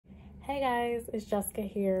Hey guys, it's Jessica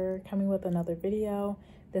here, coming with another video.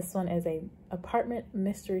 This one is a apartment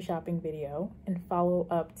mystery shopping video and follow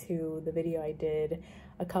up to the video I did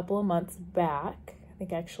a couple of months back, I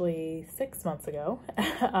think actually 6 months ago,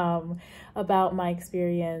 about my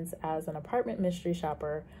experience as an apartment mystery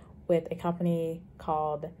shopper with a company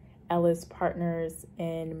called Ellis Partners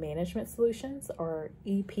Management Solutions, or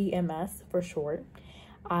EPMS for short.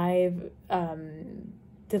 I've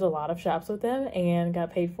did a lot of shops with them and got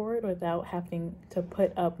paid for it without having to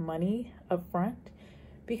put up money up front,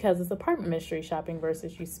 because it's apartment mystery shopping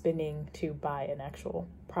versus you spending to buy an actual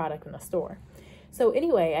product in a store. So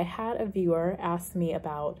anyway, I had a viewer ask me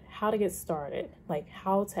about how to get started, like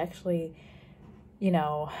how to actually,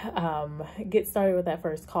 get started with that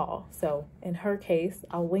first call. So in her case,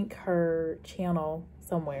 I'll link her channel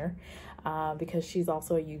somewhere because she's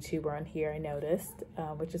also a YouTuber on here, I noticed,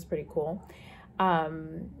 which is pretty cool.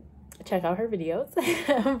 Check out her videos.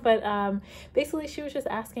 But basically she was just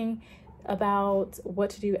asking about what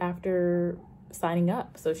to do after signing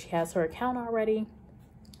up. So she has her account already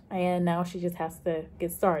and now she just has to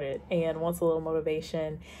get started and wants a little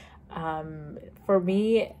motivation. For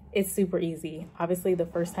me, it's super easy. Obviously the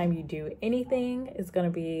first time you do anything is going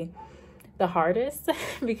to be the hardest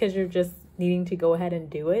because you're just needing to go ahead and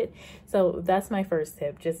do it. So that's my first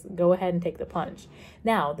tip. Just go ahead and take the plunge.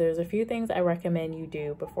 Now, there's a few things I recommend you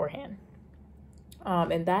do beforehand.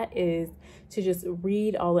 And that is to just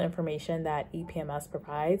read all the information that EPMS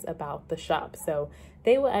provides about the shop. So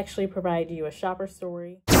they will actually provide you a shopper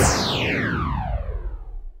story.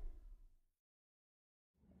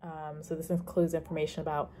 So this includes information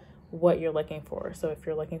about what you're looking for. So if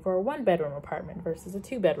you're looking for a 1-bedroom apartment versus a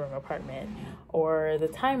 2-bedroom apartment, or the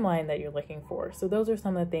timeline that you're looking for. So those are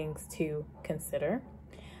some of the things to consider.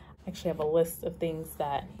 I actually have a list of things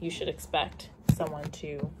that you should expect someone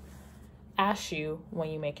to ask you when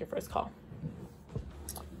you make your first call.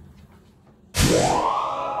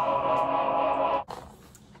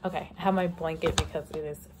 Okay, I have my blanket because it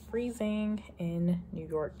is freezing in New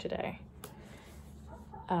York today.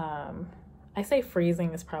 I say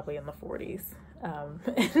freezing is probably in the 40s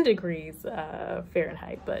degrees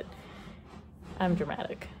Fahrenheit, but I'm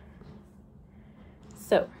dramatic.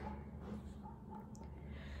 So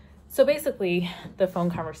basically the phone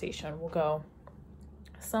conversation will go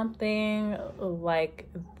something like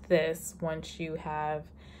this. Once you have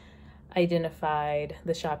identified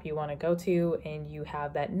the shop you want to go to and you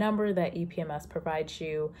have that number that EPMS provides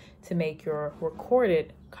you to make your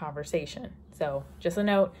recorded conversation. So just a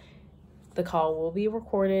note, the call will be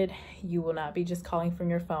recorded. You will not be just calling from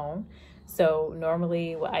your phone. So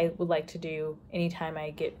normally what I would like to do anytime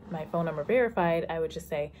I get my phone number verified, I would just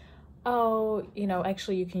say, oh,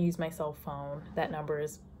 actually you can use my cell phone. That number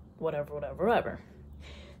is whatever.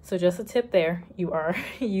 So just a tip there, you are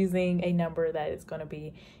using a number that is going to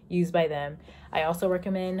be used by them. I also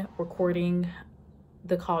recommend recording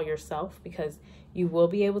the call yourself because you will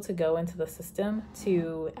be able to go into the system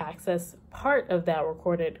to access part of that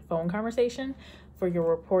recorded phone conversation for your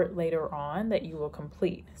report later on that you will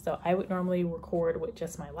complete. So I would normally record with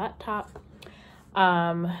just my laptop.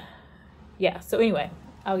 Yeah, so anyway,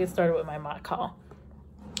 I'll get started with my mock call.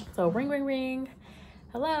 So ring, ring, ring.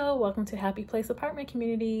 Hello, welcome to Happy Place Apartment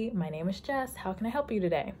Community. My name is Jess. How can I help you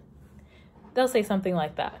today? They'll say something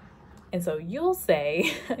like that. And so you'll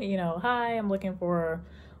say, hi, I'm looking for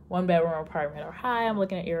a 1-bedroom apartment, or hi, I'm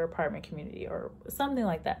looking at your apartment community, or something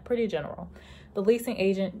like that, pretty general. The leasing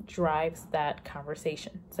agent drives that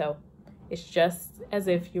conversation. So it's just as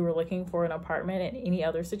if you were looking for an apartment in any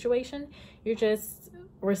other situation. You're just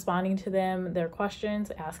responding to them, their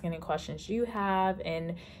questions, asking any questions you have.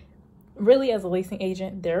 And really, as a leasing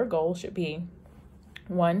agent, their goal should be,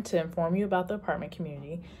 1, to inform you about the apartment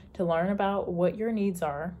community, to learn about what your needs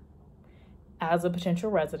are as a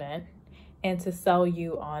potential resident, and to sell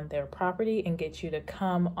you on their property and get you to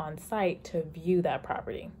come on site to view that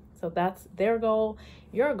property. So that's their goal.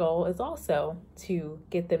 Your goal is also to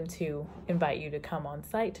get them to invite you to come on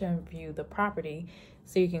site to view the property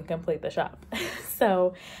so you can complete the shop.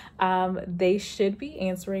 So they should be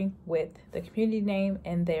answering with the community name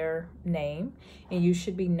and their name, and you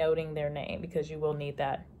should be noting their name because you will need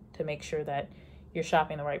that to make sure that you're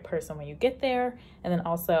shopping the right person when you get there, and then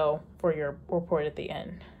also for your report at the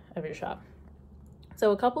end of your shop.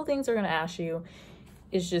 So a couple things they're going to ask you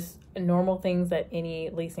is just normal things that any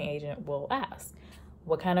leasing agent will ask.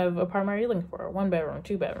 What kind of apartment are you looking for? 1-bedroom,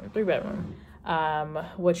 2-bedroom, 3-bedroom?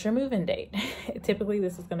 What's your move-in date? Typically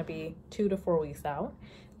this is going to be 2 to 4 weeks out.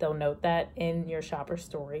 They'll note that in your shopper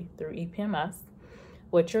story through EPMS.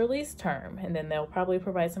 What's your lease term? And then they'll probably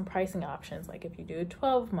provide some pricing options, like if you do a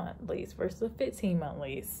 12-month lease versus a 15-month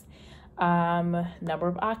lease. Number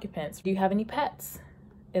of occupants. Do you have any pets?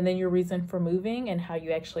 And then your reason for moving and how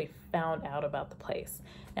you actually found out about the place.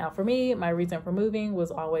 Now for me, my reason for moving was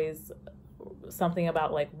always something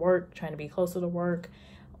about like work, trying to be closer to work.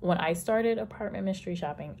 When I started apartment mystery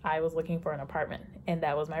shopping, I was looking for an apartment, and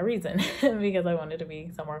that was my reason because I wanted to be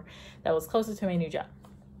somewhere that was closer to my new job.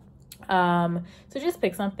 So just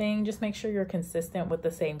pick something, just make sure you're consistent with the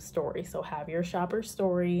same story. So have your shopper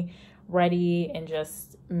story ready and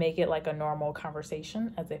just make it like a normal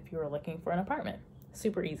conversation as if you were looking for an apartment.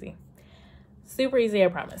 Super easy, I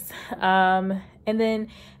promise. And then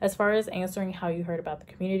as far as answering how you heard about the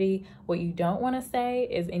community, what you don't want to say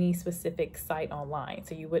is any specific site online.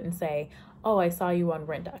 So you wouldn't say, oh, I saw you on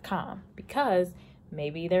rent.com, because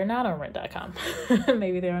maybe they're not on rent.com.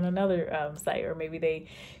 Maybe they're on another site, or maybe they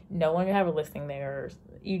no longer have a listing there.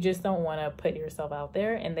 You just don't want to put yourself out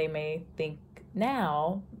there, and they may think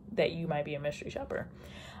now that you might be a mystery shopper.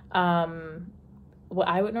 What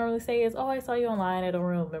I would normally say is, oh, I saw you online. I don't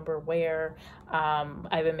remember where.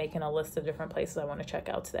 I've been making a list of different places I want to check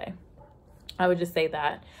out today. I would just say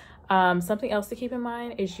that. Something else to keep in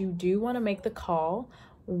mind is you do want to make the call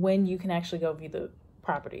when you can actually go view the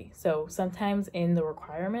property. So sometimes in the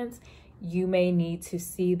requirements, you may need to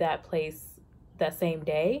see that place that same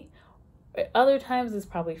day. Other times it's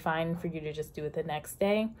probably fine for you to just do it the next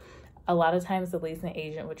day. A lot of times the leasing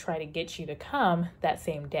agent would try to get you to come that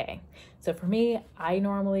same day. So for me, I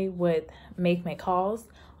normally would make my calls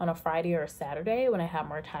on a Friday or a Saturday when I have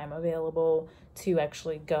more time available to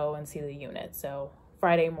actually go and see the unit. So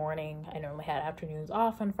Friday morning, I normally had afternoons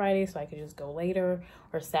off on Friday, so I could just go later,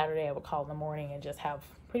 or Saturday I would call in the morning and just have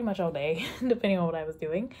pretty much all day, depending on what I was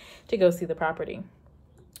doing, to go see the property.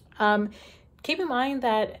 Keep in mind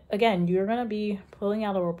that, again, you're going to be pulling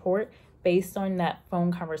out a report based on that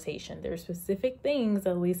phone conversation. There are specific things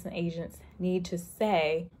that leasing agents need to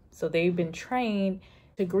say. So they've been trained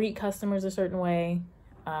to greet customers a certain way,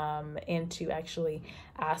 and to actually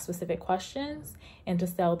ask specific questions, and to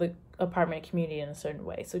sell the apartment community in a certain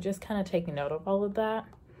way. So just kind of take note of all of that.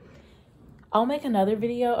 I'll make another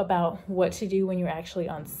video about what to do when you're actually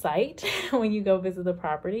on site, when you go visit the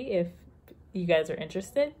property, if you guys are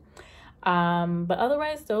interested. But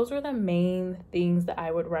otherwise, those are the main things that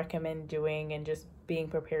I would recommend doing, and just being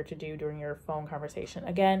prepared to do during your phone conversation.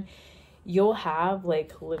 Again, you'll have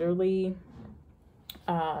like literally,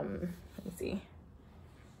 let me see,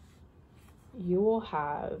 you will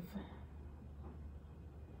have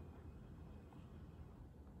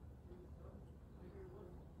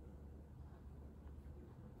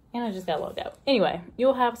and I just got logged out. Anyway,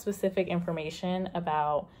 you'll have specific information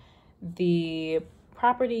about the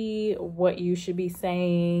property, what you should be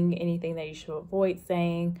saying, anything that you should avoid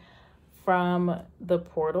saying from the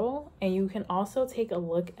portal. And you can also take a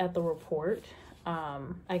look at the report.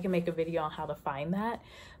 I can make a video on how to find that,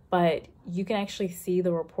 but you can actually see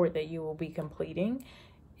the report that you will be completing,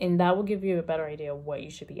 and that will give you a better idea of what you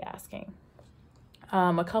should be asking.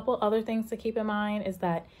 A couple other things to keep in mind is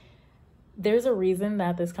that there's a reason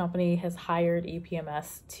that this company has hired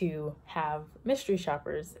EPMS to have mystery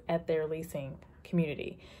shoppers at their leasing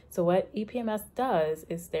community. So what EPMS does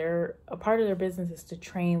is a part of their business is to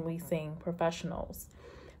train leasing professionals.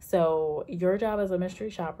 So your job as a mystery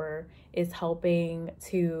shopper is helping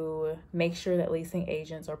to make sure that leasing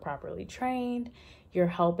agents are properly trained. You're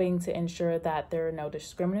helping to ensure that there are no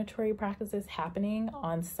discriminatory practices happening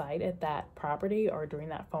on site at that property or during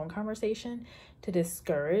that phone conversation to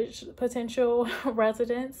discourage potential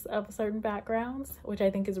residents of certain backgrounds, which I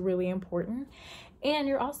think is really important. And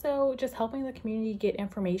you're also just helping the community get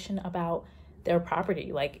information about their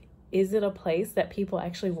property. Like, is it a place that people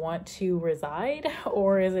actually want to reside,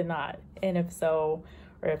 or is it not? And if so,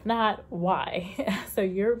 or if not, why? So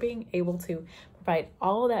you're being able to provide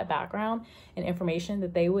all of that background and information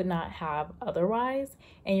that they would not have otherwise,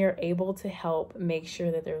 and you're able to help make sure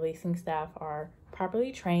that their leasing staff are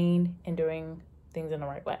properly trained and doing things in the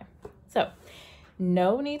right way. So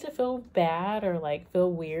no need to feel bad or like feel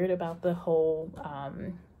weird about the whole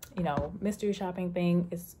mystery shopping thing.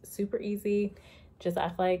 Is super easy. Just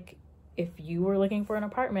act like if you were looking for an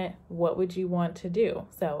apartment, what would you want to do?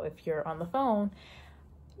 So if you're on the phone,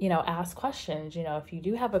 ask questions. If you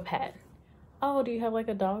do have a pet, oh, do you have like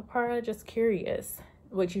a dog park? Just curious.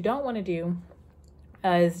 What you don't want to do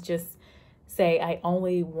is just say, I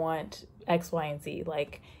only want X, Y, and Z.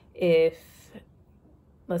 Like if,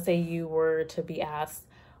 let's say you were to be asked,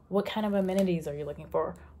 what kind of amenities are you looking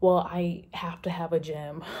for? Well, I have to have a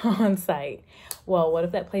gym on site. Well, what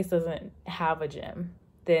if that place doesn't have a gym?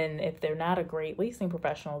 Then if they're not a great leasing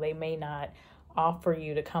professional, they may not offer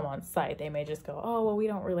you to come on site. They may just go, oh, well, we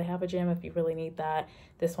don't really have a gym. If you really need that,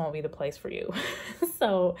 this won't be the place for you.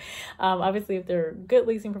 So obviously, if they're a good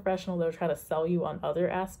leasing professional, they'll try to sell you on other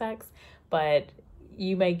aspects, but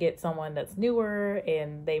you may get someone that's newer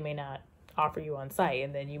and they may not offer you on site,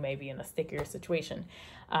 and then you may be in a stickier situation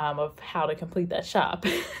of how to complete that shop.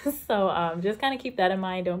 So just kind of keep that in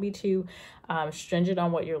mind. Don't be too stringent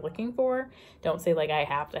on what you're looking for. Don't say like, I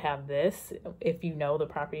have to have this if you know the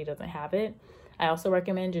property doesn't have it. I also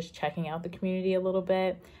recommend just checking out the community a little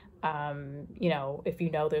bit. You know, if you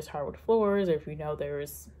know there's hardwood floors, or if you know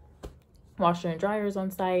there's washer and dryers on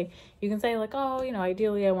site, you can say like, oh, you know,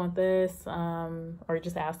 ideally I want this, or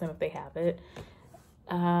just ask them if they have it.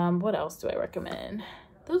 What else do I recommend?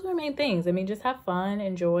 Those are the main things. I mean, just have fun,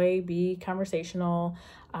 enjoy, be conversational,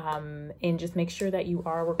 and just make sure that you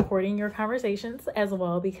are recording your conversations as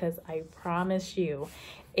well, because I promise you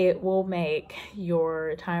it will make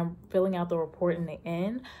your time filling out the report in the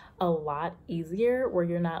end a lot easier, where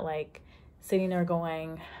you're not like sitting there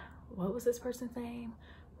going, what was this person saying?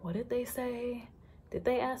 What did they say? Did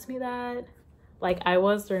they ask me that? Like I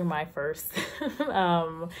was during my first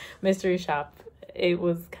mystery shop. It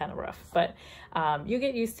was kind of rough, but you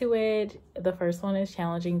get used to it. The first one is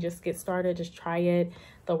challenging. Just get started, just try it.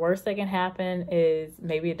 The worst that can happen is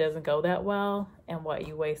maybe it doesn't go that well, and what,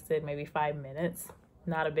 you wasted maybe 5 minutes.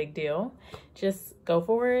 Not a big deal. Just go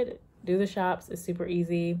for it. Do the shops. It's super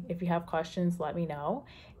easy. If you have questions, let me know.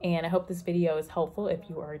 And I hope this video is helpful if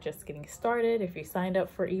you are just getting started, if you signed up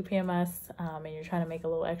for EPMS and you're trying to make a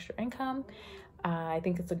little extra income. I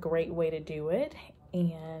think it's a great way to do it.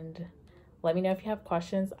 And let me know if you have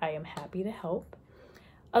questions. I am happy to help.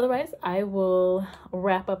 Otherwise, I will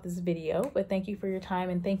wrap up this video, but thank you for your time,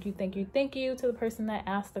 and thank you to the person that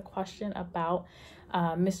asked the question about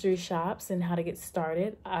mystery shops and how to get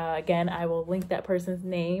started. Again, I will link that person's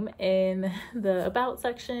name in the about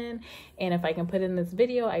section, and if I can put in this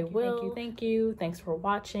video, I will. Thank you. Thanks for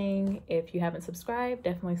watching. If you haven't subscribed,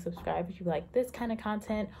 definitely subscribe if you like this kind of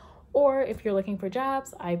content. Or if you're looking for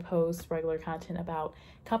jobs, I post regular content about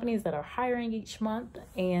companies that are hiring each month,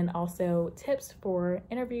 and also tips for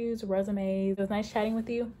interviews, resumes. It was nice chatting with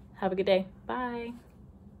you. Have a good day. Bye.